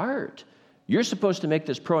reveals your heart. You're supposed to make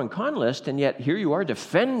this pro and con list, and yet here you are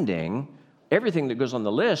defending everything that goes on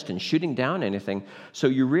the list and shooting down anything. So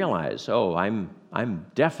you realize, I'm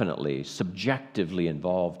definitely subjectively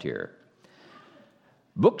involved here.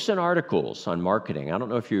 Books and articles on marketing. I don't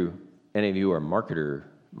know if any of you are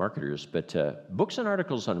marketers, but books and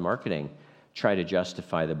articles on marketing try to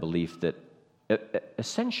justify the belief that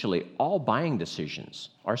essentially all buying decisions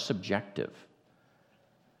are subjective.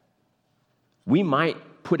 We might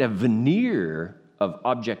put a veneer of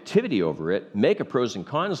objectivity over it, make a pros and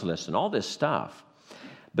cons list and all this stuff.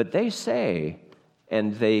 But they say,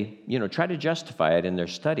 and they try to justify it in their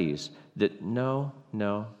studies, that no,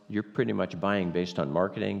 you're pretty much buying based on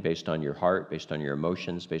marketing, based on your heart, based on your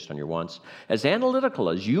emotions, based on your wants. As analytical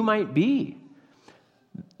as you might be,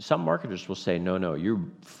 some marketers will say, no, you're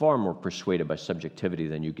far more persuaded by subjectivity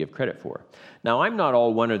than you give credit for. Now, I'm not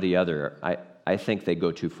all one or the other. I think they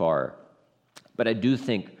go too far. But I do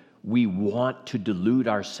think we want to delude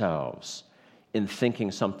ourselves in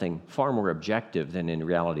thinking something far more objective than in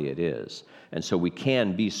reality it is. And so we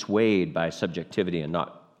can be swayed by subjectivity and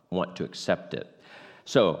not want to accept it.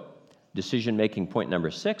 So decision-making point number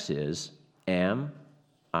 6 is, am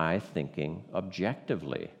I thinking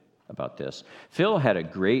objectively about this? Phil had a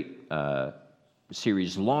great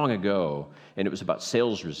series long ago, and it was about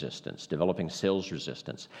sales resistance, developing sales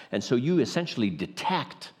resistance. And so you essentially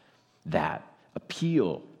detect that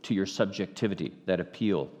appeal to your subjectivity, that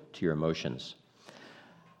appeal to your emotions.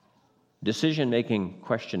 Decision-making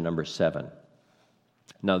question number 7.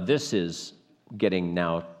 Now, this is getting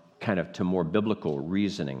now kind of to more biblical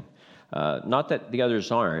reasoning. Not that the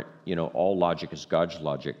others aren't, all logic is God's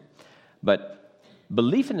logic, but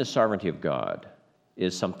belief in the sovereignty of God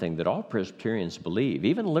is something that all Presbyterians believe,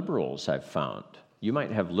 even liberals I've found. You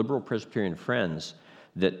might have liberal Presbyterian friends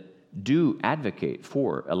that do advocate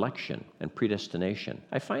for election and predestination.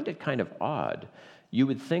 I find it kind of odd. You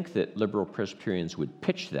would think that liberal Presbyterians would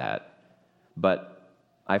pitch that, but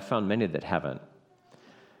I've found many that haven't.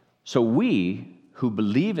 So we who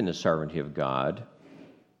believe in the sovereignty of God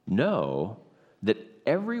know that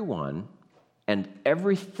everyone and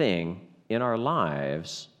everything in our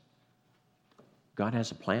lives God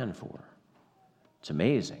has a plan for. It's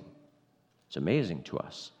amazing. It's amazing to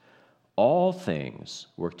us. All things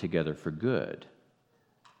work together for good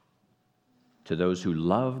to those who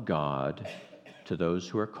love God, to those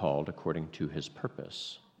who are called according to his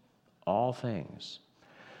purpose. All things.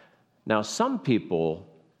 Now, some people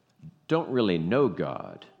don't really know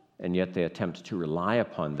God, and yet they attempt to rely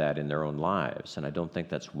upon that in their own lives, and I don't think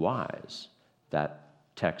that's wise. That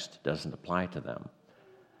text doesn't apply to them,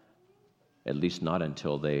 at least not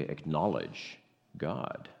until they acknowledge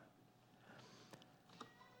God.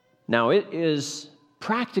 Now, it is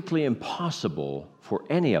practically impossible for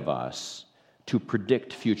any of us to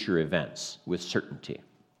predict future events with certainty.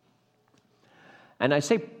 And I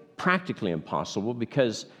say practically impossible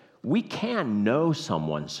because we can know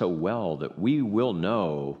someone so well that we will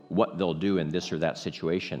know what they'll do in this or that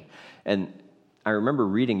situation. And I remember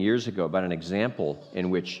reading years ago about an example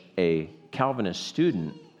in which a Calvinist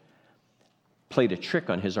student played a trick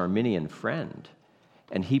on his Arminian friend,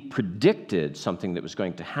 and he predicted something that was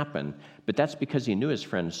going to happen, but that's because he knew his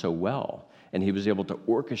friend so well, and he was able to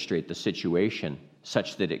orchestrate the situation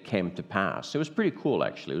such that it came to pass. It was pretty cool,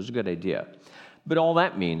 actually. It was a good idea. But all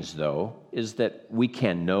that means, though, is that we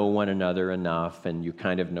can know one another enough, and you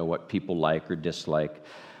kind of know what people like or dislike.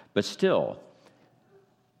 But still,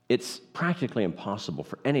 it's practically impossible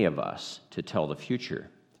for any of us to tell the future.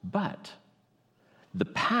 But the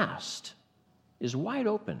past is wide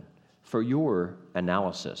open for your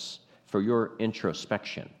analysis, for your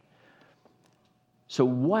introspection. So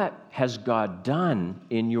what has God done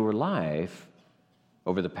in your life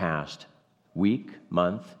over the past week,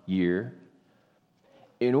 month, year,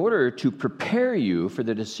 in order to prepare you for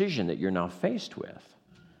the decision that you're now faced with?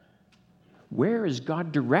 Where is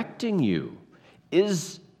God directing you?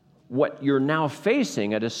 Is what you're now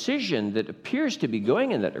facing a decision that appears to be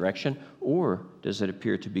going in that direction, or does it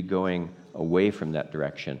appear to be going away from that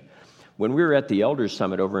direction? When we were at the Elders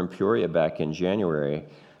Summit over in Peoria back in January,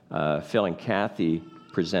 Phil and Kathy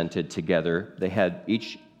presented together. They had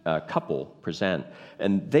each couple present,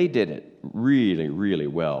 and they did it really, really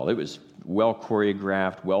well. It was well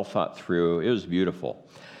choreographed, well thought through. It was beautiful.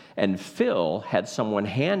 And Phil had someone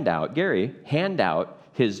Gary hand out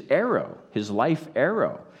his arrow, his life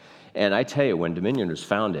arrow. And I tell you, when Dominion was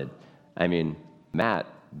founded, Matt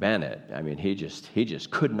Bennett, he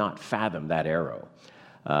just could not fathom that arrow.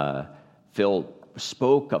 Phil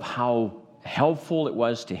spoke of how helpful it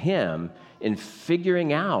was to him in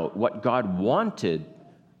figuring out what God wanted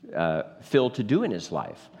Phil to do in his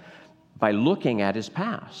life by looking at his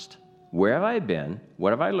past. Where have I been?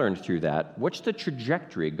 What have I learned through that? What's the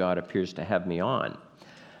trajectory God appears to have me on?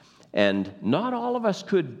 And not all of us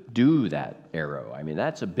could do that arrow.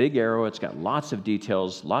 That's a big arrow. It's got lots of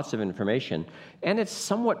details, lots of information, and it's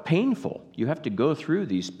somewhat painful. You have to go through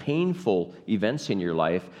these painful events in your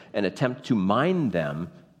life and attempt to mine them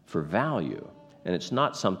for value. And it's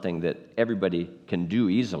not something that everybody can do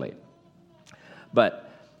easily. But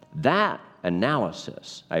that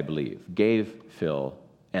analysis, I believe, gave Phil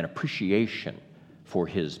an appreciation for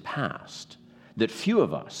his past that few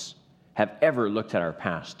of us have ever looked at our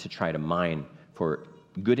past to try to mine for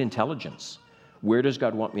good intelligence. Where does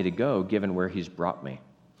God want me to go given where he's brought me?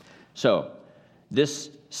 So this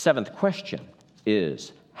 7th question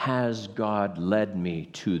is, has God led me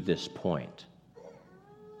to this point?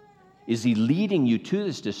 Is he leading you to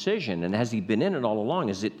this decision, and has he been in it all along?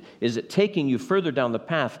 Is it taking you further down the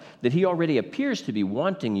path that he already appears to be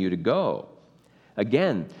wanting you to go?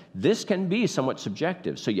 Again, this can be somewhat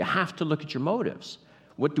subjective, so you have to look at your motives.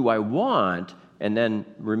 What do I want? And then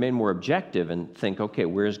remain more objective and think, okay,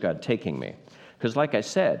 where is God taking me? Because like I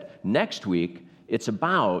said, next week, it's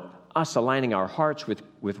about us aligning our hearts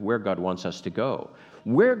with where God wants us to go.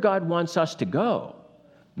 Where God wants us to go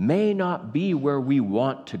may not be where we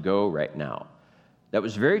want to go right now. That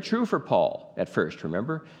was very true for Paul at first,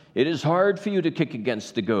 remember? It is hard for you to kick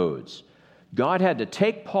against the goads. God had to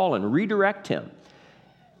take Paul and redirect him.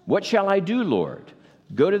 What shall I do, Lord?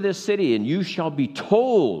 Go to this city, and you shall be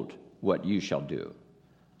told what you shall do.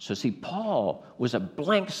 So see, Paul was a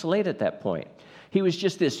blank slate at that point. He was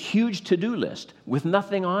just this huge to-do list with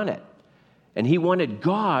nothing on it. And he wanted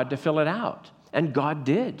God to fill it out. And God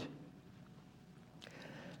did.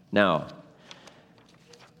 Now,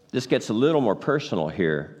 this gets a little more personal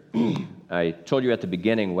here. I told you at the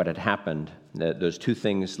beginning what had happened, those two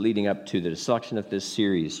things leading up to the selection of this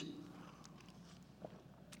series.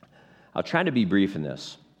 I'll try to be brief in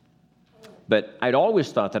this. But I'd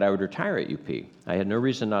always thought that I would retire at UP. I had no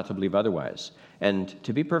reason not to believe otherwise. And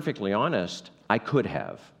to be perfectly honest, I could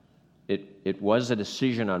have. It was a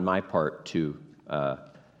decision on my part to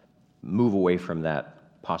move away from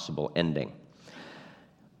that possible ending.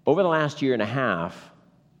 Over the last year and a half,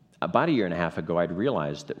 about a year and a half ago, I'd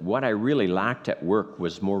realized that what I really lacked at work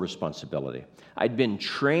was more responsibility. I'd been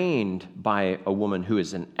trained by a woman who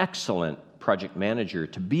is an excellent project manager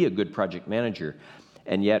to be a good project manager,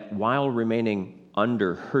 and yet while remaining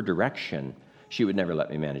under her direction, she would never let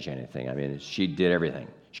me manage anything. I mean, she did everything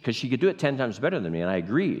because she could do it 10 times better than me, and I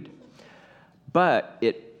agreed. But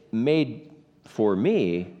it made for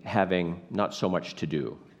me having not so much to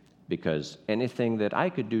do, because anything that I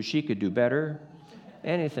could do, she could do better.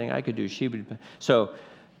 Anything I could do, she would. So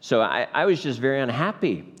I was just very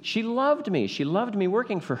unhappy. She loved me. She loved me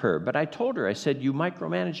working for her. But I told her, I said, you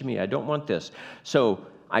micromanage me. I don't want this. So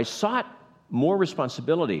I sought more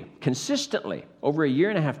responsibility consistently over a year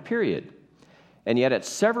and a half period. And yet at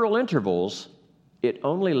several intervals, it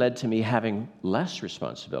only led to me having less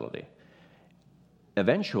responsibility.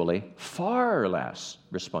 Eventually, far less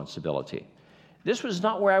responsibility. This was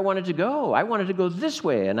not where I wanted to go. I wanted to go this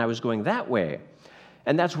way, and I was going that way.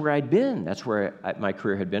 And that's where I'd been. That's where my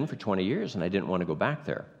career had been for 20 years, and I didn't want to go back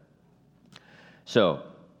there. So,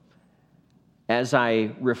 as I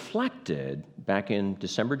reflected back in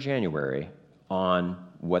December, January, on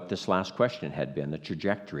what this last question had been, the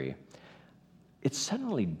trajectory, it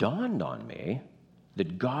suddenly dawned on me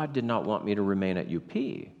that God did not want me to remain at UP.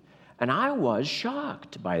 And I was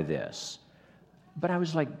shocked by this. But I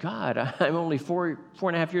was like, God, I'm only four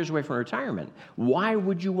and a half years away from retirement. Why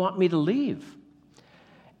would you want me to leave?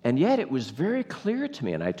 And yet it was very clear to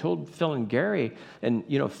me, and I told Phil and Gary, and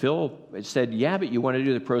Phil said, yeah, but you want to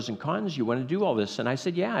do the pros and cons, you want to do all this. And I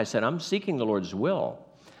said, yeah, I said, I'm seeking the Lord's will.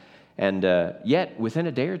 And yet within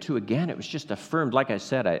a day or two, again, it was just affirmed. Like I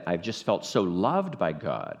said, I've just felt so loved by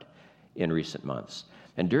God in recent months.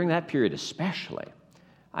 And during that period especially,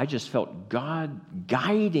 I just felt God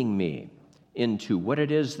guiding me into what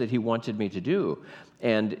it is that he wanted me to do.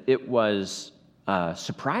 And it was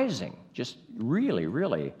surprising, just really,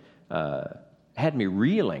 really had me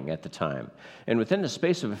reeling at the time. And within the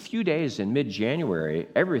space of a few days in mid-January,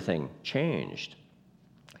 everything changed.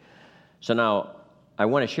 So now, I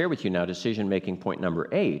want to share with you now decision-making point number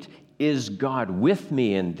 8. Is God with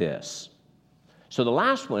me in this? So the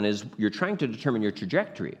last one is you're trying to determine your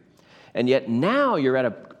trajectory. And yet now you're at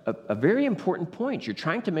a very important point. You're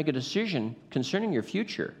trying to make a decision concerning your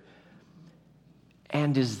future.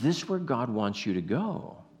 And is this where God wants you to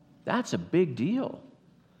go? That's a big deal.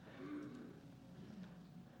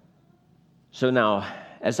 So now,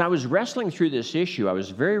 as I was wrestling through this issue, I was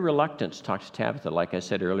very reluctant to talk to Tabitha, like I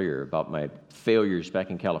said earlier, about my failures back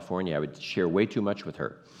in California. I would share way too much with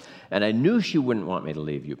her. And I knew she wouldn't want me to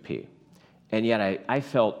leave UP. And yet I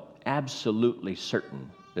felt absolutely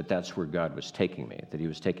certain that that's where God was taking me, that he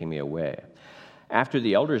was taking me away. After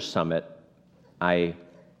the Elders Summit, I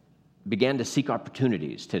began to seek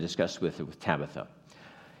opportunities to discuss with Tabitha.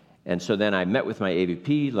 And so then I met with my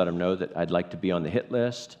AVP, let him know that I'd like to be on the hit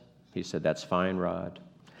list. He said, that's fine, Rod.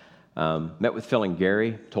 Met with Phil and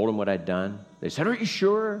Gary, told them what I'd done. They said, are you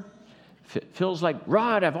sure? Phil's like,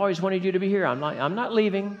 Rod, I've always wanted you to be here. I'm not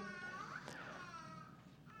leaving.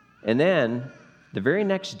 And then the very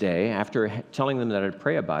next day, after telling them that I'd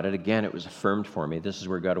pray about it, again, it was affirmed for me. This is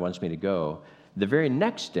where God wants me to go. The very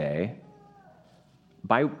next day,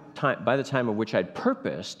 by the time of which I'd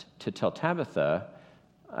purposed to tell Tabitha,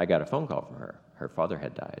 I got a phone call from her. Her father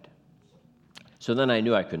had died. So then I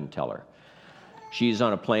knew I couldn't tell her. She's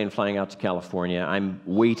on a plane flying out to California. I'm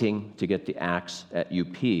waiting to get the axe at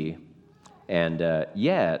UP. And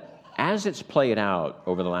yet, as it's played out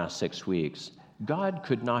over the last 6 weeks, God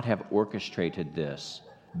could not have orchestrated this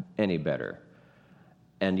any better.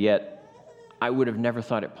 And yet, I would have never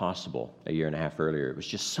thought it possible a year and a half earlier. It was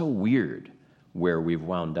just so weird where we've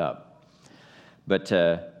wound up. But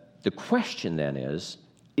the question then is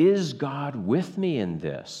Is God with me in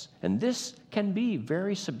this? And this can be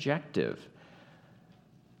very subjective.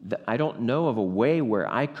 I don't know of a way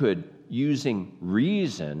where I could, using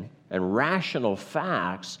reason and rational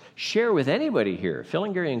facts, share with anybody here, Phil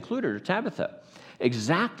and Gary included, or Tabitha,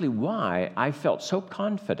 exactly why I felt so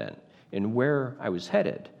confident in where I was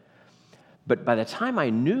headed. But by the time I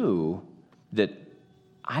knew that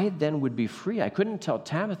I then would be free, I couldn't tell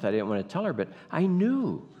Tabitha, I didn't want to tell her, but I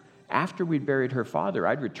knew after we'd buried her father,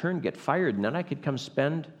 I'd return, get fired, and then I could come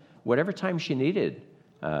spend whatever time she needed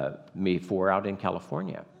me for out in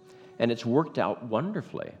California. And it's worked out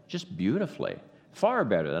wonderfully, just beautifully, far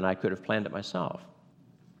better than I could have planned it myself.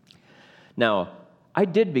 Now, I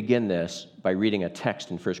did begin this by reading a text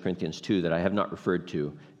in 1 Corinthians 2 that I have not referred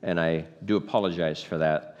to, and I do apologize for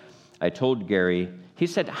that. I told Gary, he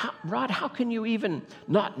said, Rod, how can you even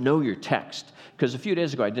not know your text? Because a few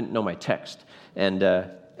days ago I didn't know my text, and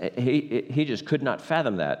he just could not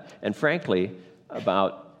fathom that. And frankly,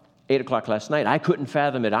 about 8 o'clock last night, I couldn't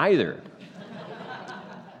fathom it either.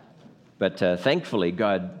 But thankfully,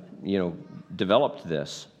 God, developed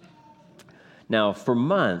this. Now, for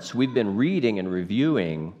months, we've been reading and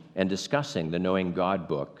reviewing and discussing the Knowing God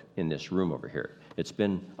book in this room over here. It's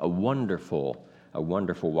been a wonderful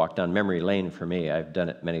walk down memory lane for me. I've done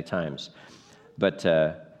it many times. But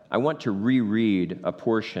I want to reread a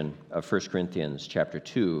portion of 1 Corinthians chapter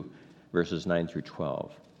 2, verses 9 through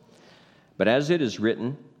 12. But as it is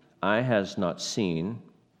written, eye has not seen,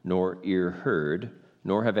 nor ear heard,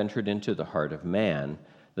 nor have entered into the heart of man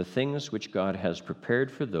the things which God has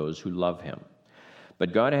prepared for those who love him.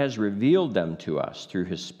 But God has revealed them to us through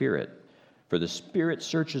his Spirit. For the Spirit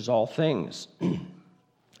searches all things,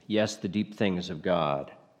 yes, the deep things of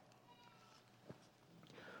God.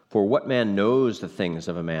 For what man knows the things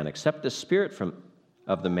of a man except the Spirit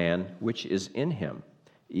of the man which is in him?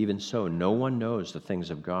 Even so, no one knows the things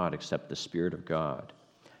of God except the Spirit of God.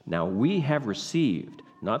 Now we have received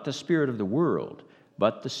not the spirit of the world,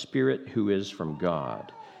 but the Spirit who is from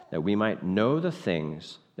God, that we might know the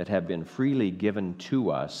things that have been freely given to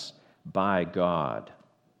us by God.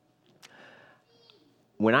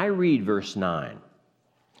 When I read verse 9,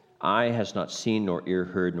 eye has not seen, nor ear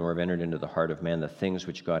heard, nor have entered into the heart of man the things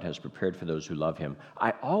which God has prepared for those who love him,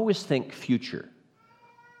 I always think future.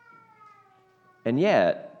 And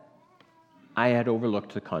yet, I had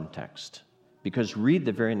overlooked the context. Because read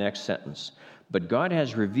the very next sentence. But God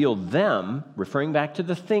has revealed them, referring back to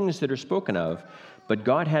the things that are spoken of, but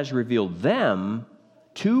God has revealed them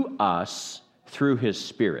to us through his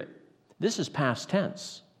Spirit. This is past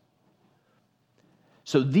tense.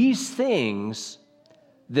 So these things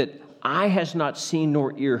that eye has not seen,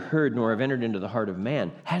 nor ear heard, nor have entered into the heart of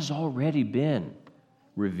man, has already been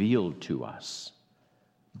revealed to us.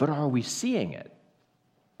 But are we seeing it?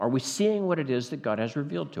 Are we seeing what it is that God has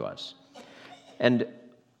revealed to us? And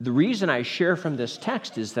the reason I share from this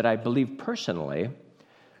text is that I believe personally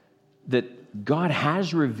that God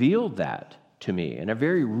has revealed that to me in a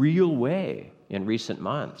very real way in recent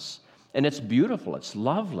months. And it's beautiful. It's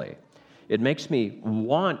lovely. It makes me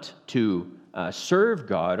want to serve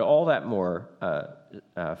God all that more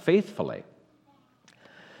faithfully.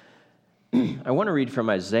 I want to read from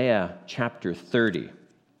Isaiah chapter 30.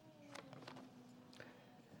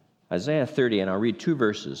 Isaiah 30, and I'll read two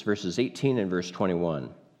verses, verses 18 and verse 21.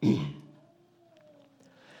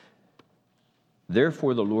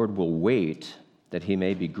 Therefore the Lord will wait that he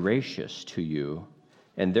may be gracious to you,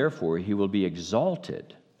 and therefore he will be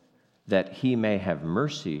exalted that he may have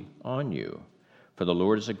mercy on you. For the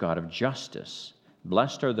Lord is a God of justice.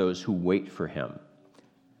 Blessed are those who wait for him.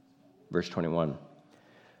 Verse 21.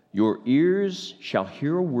 Your ears shall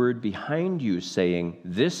hear a word behind you saying,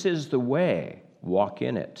 this is the way, walk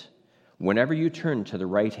in it, whenever you turn to the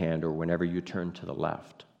right hand or whenever you turn to the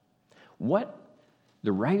left. What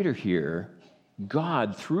the writer here,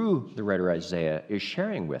 God, through the writer Isaiah, is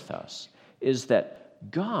sharing with us is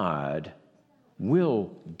that God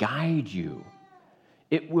will guide you.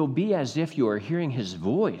 It will be as if you are hearing his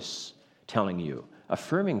voice telling you,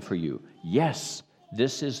 affirming for you, yes,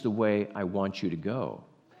 this is the way I want you to go.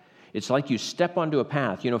 It's like you step onto a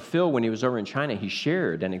path. Phil, when he was over in China, he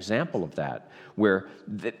shared an example of that, where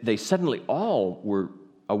they suddenly all were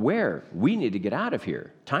aware, we need to get out of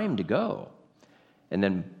here, time to go. And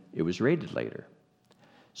then it was raided later.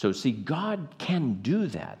 So see, God can do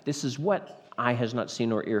that. This is what eye has not seen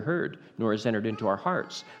nor ear heard, nor has entered into our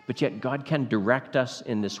hearts. But yet God can direct us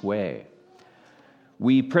in this way.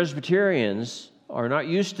 We Presbyterians are not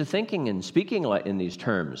used to thinking and speaking in these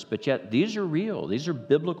terms, but yet these are real. These are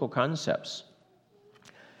biblical concepts.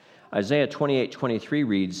 Isaiah 28:23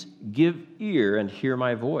 reads, give ear and hear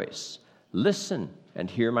my voice. Listen and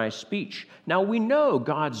hear my speech. Now we know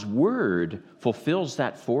God's word fulfills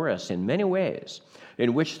that for us in many ways,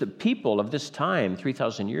 in which the people of this time,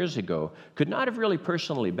 3,000 years ago, could not have really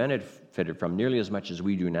personally benefited from nearly as much as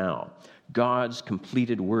we do now. God's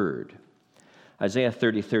completed word. Isaiah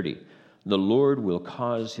 30:30, the Lord will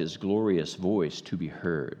cause his glorious voice to be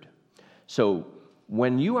heard. So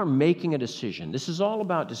when you are making a decision, this is all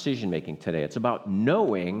about decision making today. It's about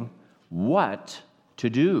knowing what to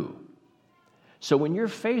do. So when you're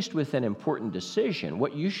faced with an important decision,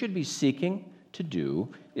 what you should be seeking to do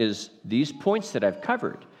is these points that I've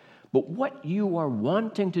covered. But what you are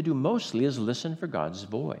wanting to do mostly is listen for God's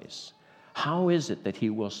voice. How is it that he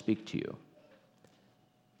will speak to you?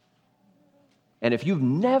 And if you've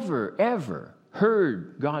never, ever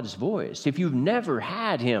heard God's voice, if you've never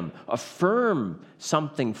had him affirm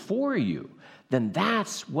something for you, then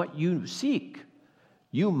that's what you seek.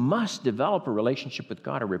 You must develop a relationship with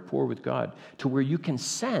God, a rapport with God, to where you can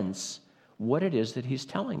sense what it is that he's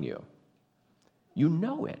telling you. You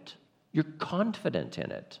know it. You're confident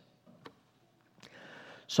in it.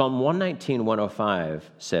 Psalm 119, 105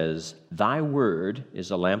 says, thy word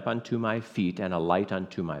is a lamp unto my feet and a light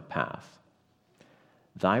unto my path.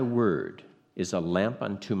 Thy word is a lamp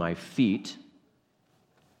unto my feet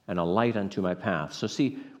and a light unto my path. So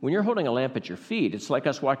see, when you're holding a lamp at your feet, it's like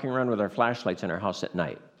us walking around with our flashlights in our house at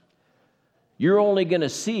night. You're only going to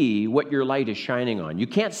see what your light is shining on. You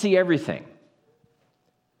can't see everything.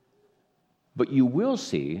 But you will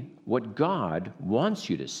see what God wants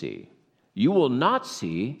you to see. You will not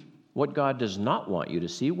see what God does not want you to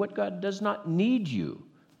see, what God does not need you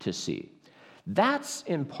to see. That's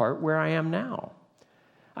in part where I am now.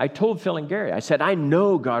 I told Phil and Gary, I said, I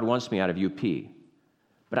know God wants me out of UP,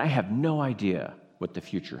 but I have no idea what the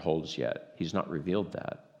future holds yet. He's not revealed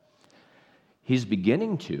that. He's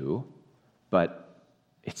beginning to, but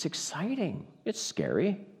it's exciting. It's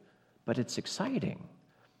scary, but it's exciting.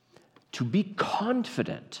 To be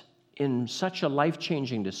confident in such a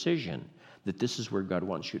life-changing decision that this is where God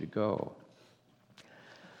wants you to go.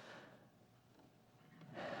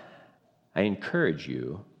 I encourage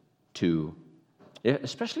you to,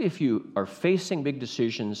 especially if you are facing big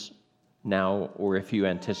decisions now or if you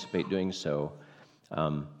anticipate doing so,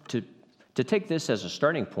 to take this as a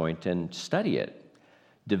starting point and study it.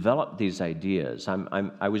 Develop these ideas.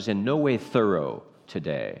 I was in no way thorough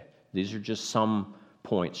today. These are just some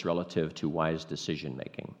points relative to wise decision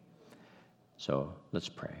making. So let's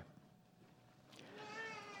pray.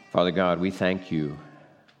 Father God, we thank you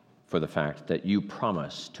for the fact that you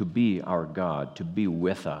promise to be our God, to be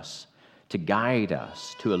with us, to guide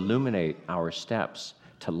us, to illuminate our steps,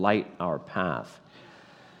 to light our path.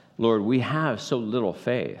 Lord, we have so little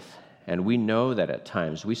faith, and we know that at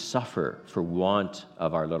times we suffer for want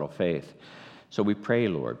of our little faith. So we pray,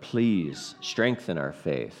 Lord, please strengthen our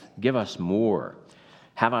faith. Give us more.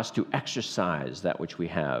 Have us to exercise that which we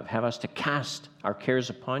have. Have us to cast our cares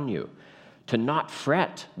upon you, to not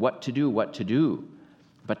fret what to do,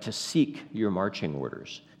 but to seek your marching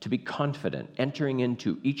orders, to be confident, entering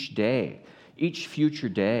into each day, each future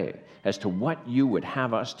day, as to what you would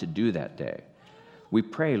have us to do that day. We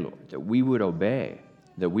pray, Lord, that we would obey,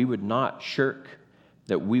 that we would not shirk,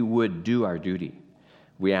 that we would do our duty.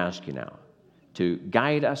 We ask you now to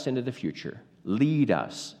guide us into the future, lead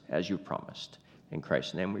us as you promised. In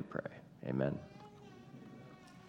Christ's name we pray. Amen.